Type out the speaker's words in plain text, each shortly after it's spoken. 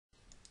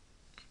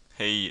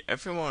Hey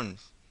everyone,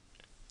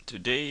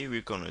 today we're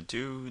gonna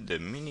do the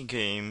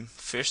minigame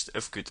First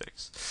of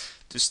Guthix.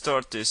 To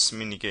start this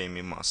minigame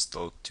you must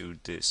talk to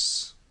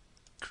this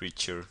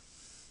creature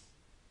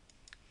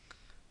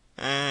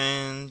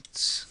and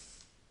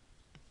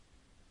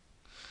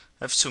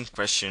have some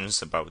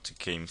questions about the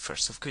game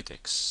First of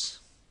Guthix.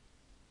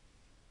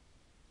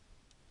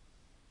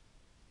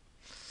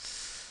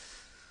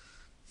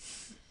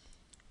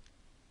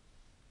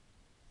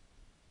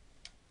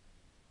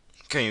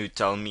 Can you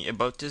tell me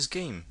about this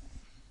game?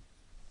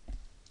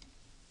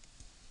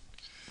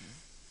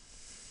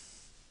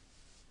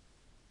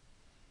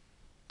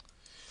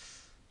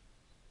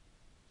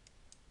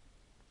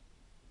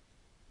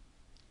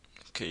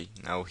 Okay,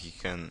 now he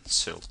can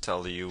still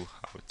tell you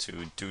how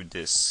to do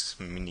this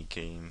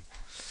minigame.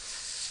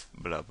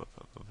 Blah blah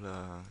blah blah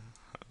blah.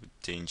 How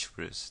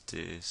dangerous it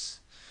is.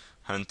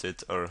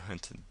 Hunted or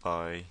hunted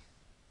by.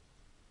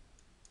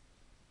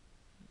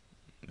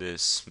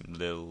 This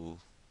little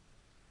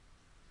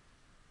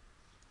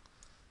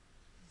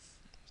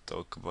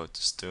talk about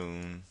the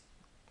stone,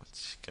 what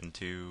you can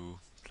do,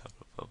 blah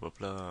blah blah blah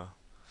blah.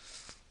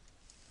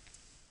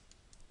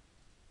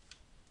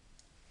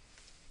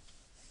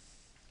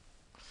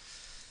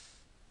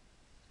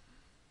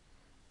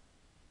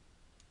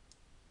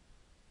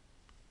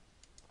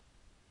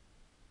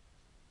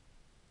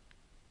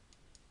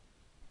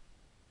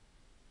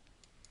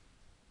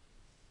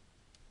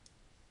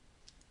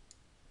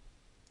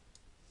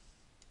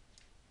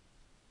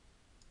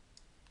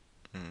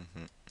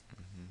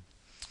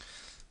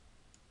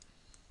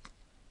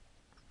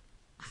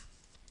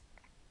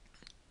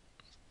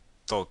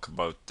 Talk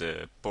about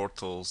the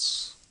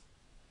portals.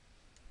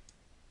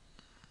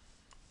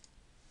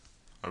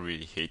 I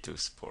really hate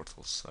those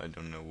portals. I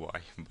don't know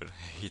why, but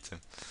I hate them.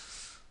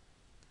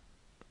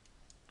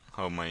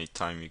 How many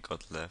time you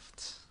got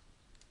left?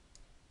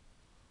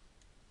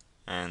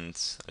 And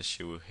as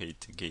you hate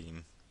the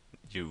game,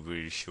 you're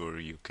really sure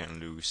you can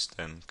lose.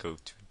 Then go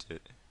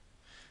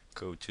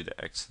to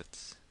the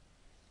exit.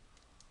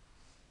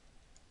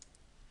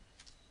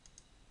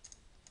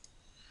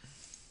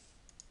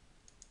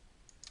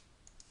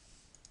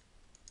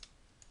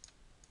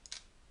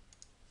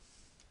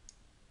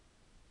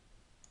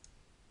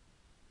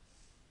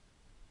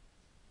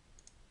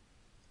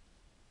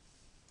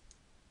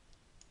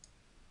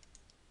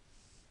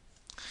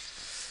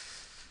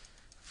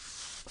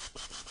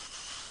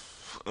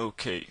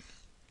 Okay.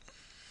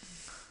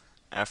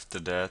 After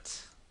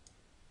that,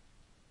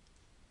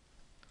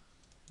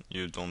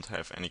 you don't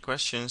have any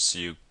questions.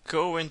 You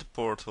go in the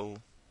portal,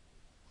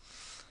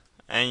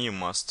 and you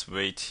must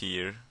wait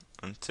here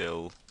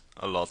until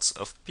a lot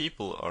of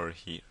people are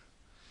here.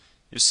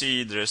 You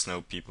see, there's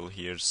no people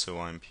here,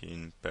 so I'm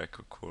being back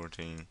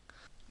recording.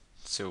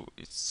 So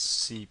it's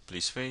C,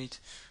 please wait.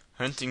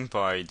 Hunting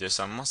by this,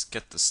 I must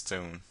get the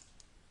stone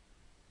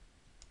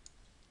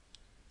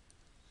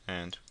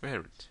and wear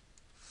it.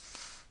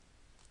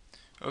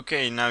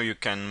 Okay, now you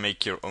can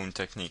make your own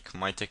technique.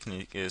 My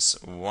technique is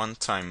one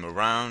time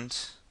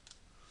around.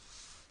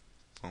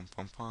 Pom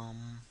pom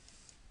pom.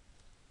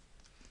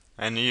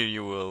 And here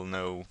you will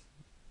know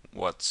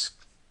what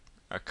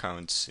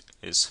account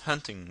is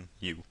hunting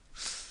you.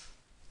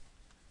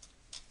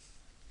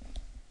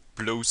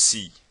 Below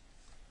C.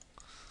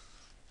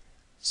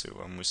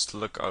 So I must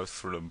look out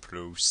for the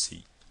below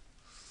C.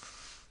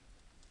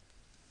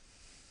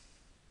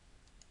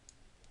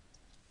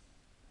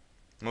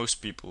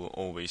 Most people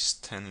always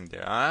standing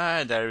there.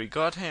 Ah, there we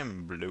got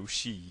him, below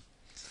C.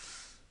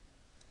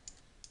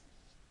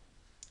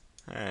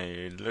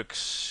 Hey, it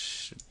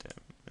looks...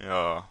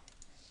 Oh,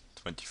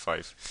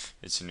 25.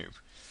 It's a noob.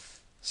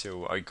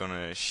 So I'm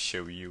gonna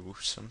show you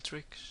some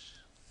tricks.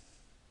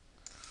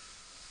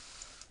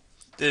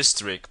 This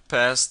trick,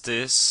 pass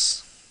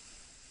this.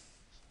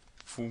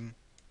 Boom.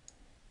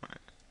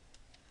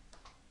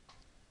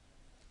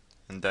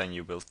 And then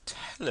you will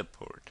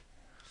teleport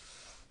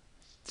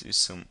to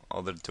some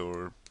other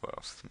door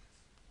path.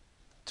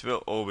 It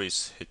will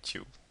always hit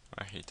you.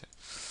 I hate it.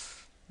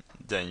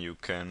 Then you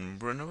can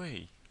run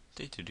away.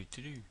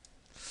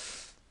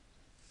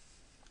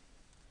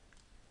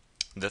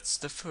 That's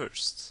the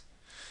first.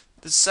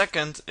 The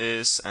second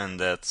is, and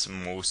that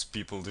most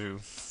people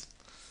do,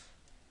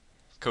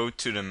 go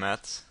to the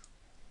mat.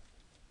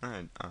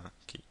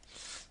 Okay,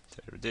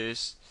 there it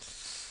is.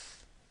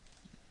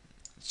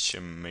 It's a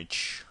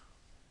mage,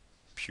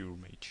 pure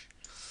mage.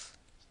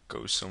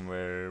 Go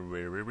somewhere.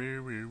 Where?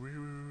 Here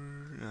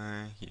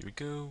we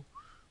go.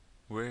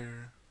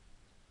 Where?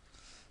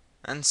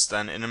 And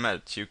stand in a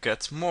mat. You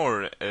get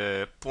more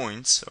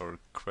points or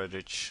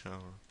credits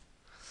or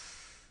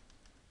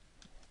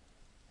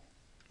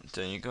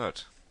than you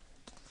got.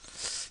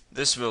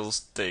 This will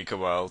take a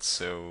while,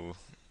 so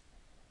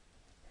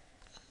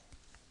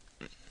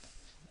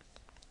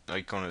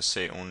I'm gonna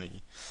say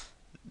only.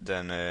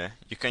 Then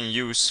you can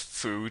use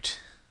food.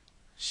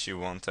 She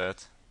want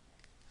that.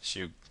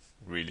 She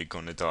really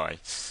gonna die.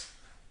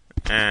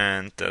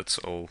 And that's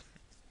all.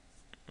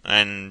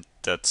 And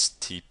that's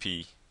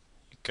TP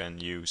you can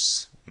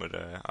use, but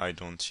I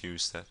don't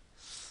use that.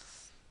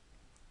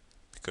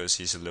 because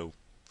he's low.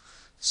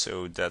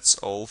 So that's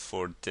all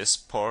for this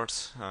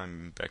part.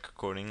 I'm back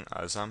recording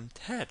as I'm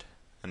dead,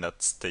 and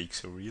that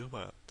takes a real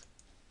while.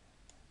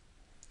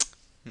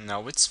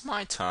 Now it's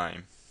my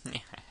time.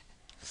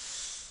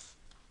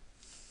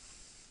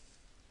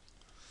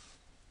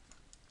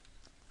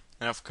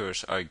 And of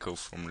course I go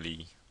from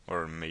Lee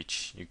or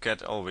mage. You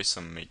get always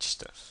some mage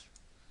stuff.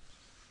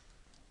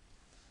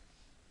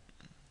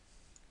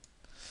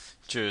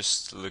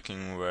 Just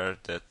looking where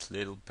that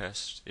little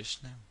bastard is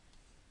now.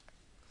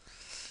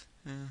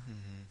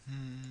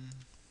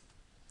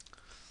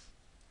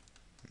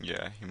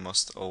 Yeah, he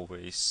must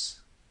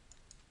always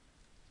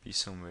be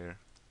somewhere.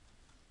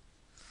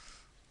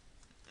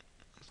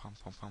 Pum,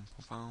 pum, pum,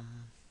 pum, pum.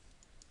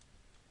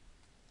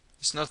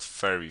 He's not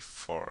very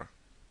far.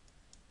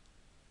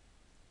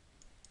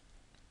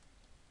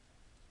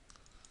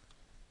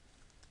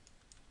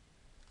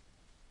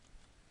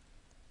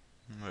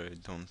 I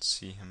don't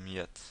see him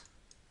yet.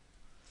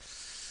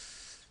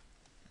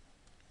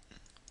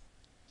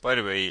 By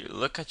the way,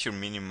 look at your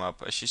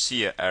minimap. As you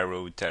see an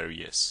arrow, there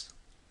he is.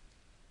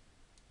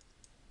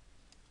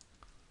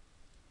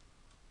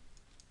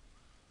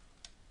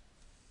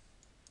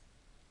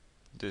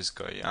 This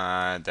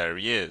guy, there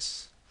he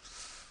is.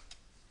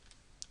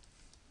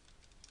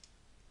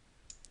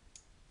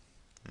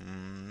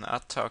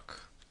 Attack.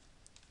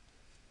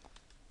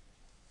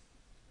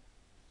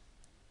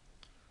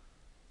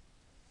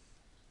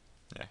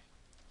 Yeah,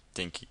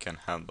 think he can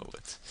handle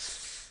it.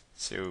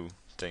 So,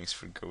 thanks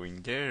for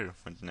going there,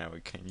 but now I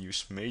can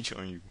use mage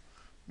on you.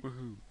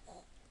 Woohoo!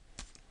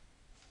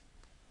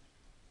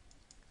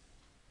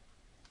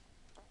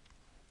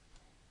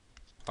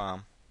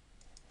 Bam.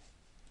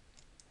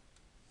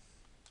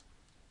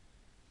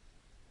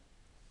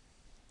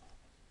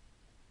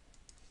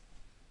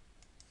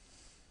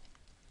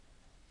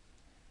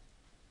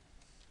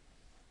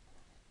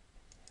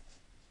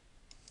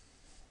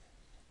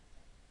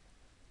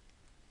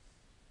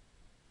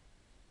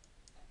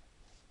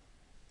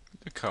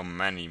 Look how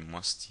many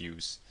must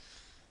use.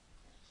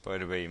 By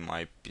the way,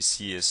 my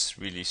PC is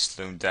really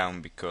slowed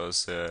down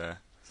because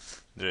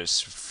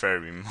there's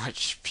very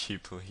much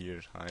people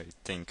here. I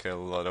think a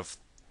lot of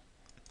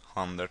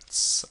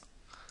hundreds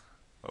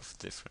of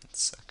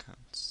different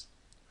accounts.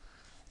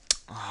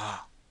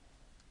 Ah,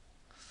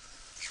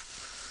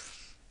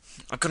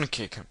 I'm gonna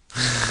kick him.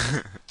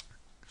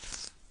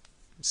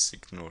 He's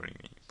ignoring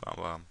me. Bam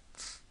bam.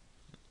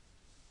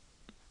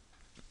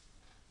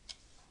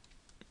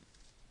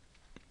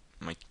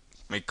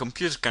 My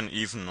computer can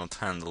even not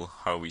handle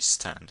how we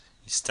stand.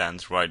 He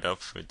stands right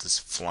up with this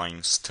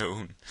flying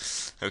stone.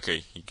 Okay,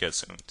 he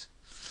gets owned.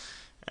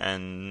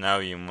 And now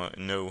you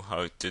know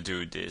how to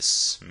do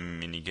this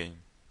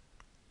minigame.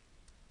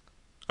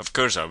 Of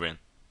course I win.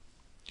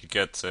 You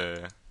get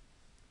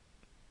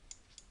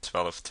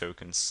 12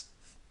 tokens.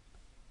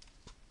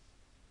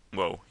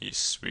 Whoa,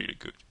 he's really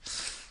good.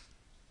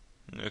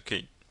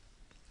 Okay,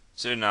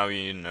 so now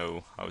you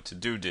know how to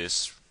do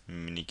this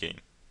minigame.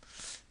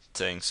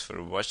 Thanks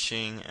for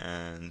watching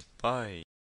and bye.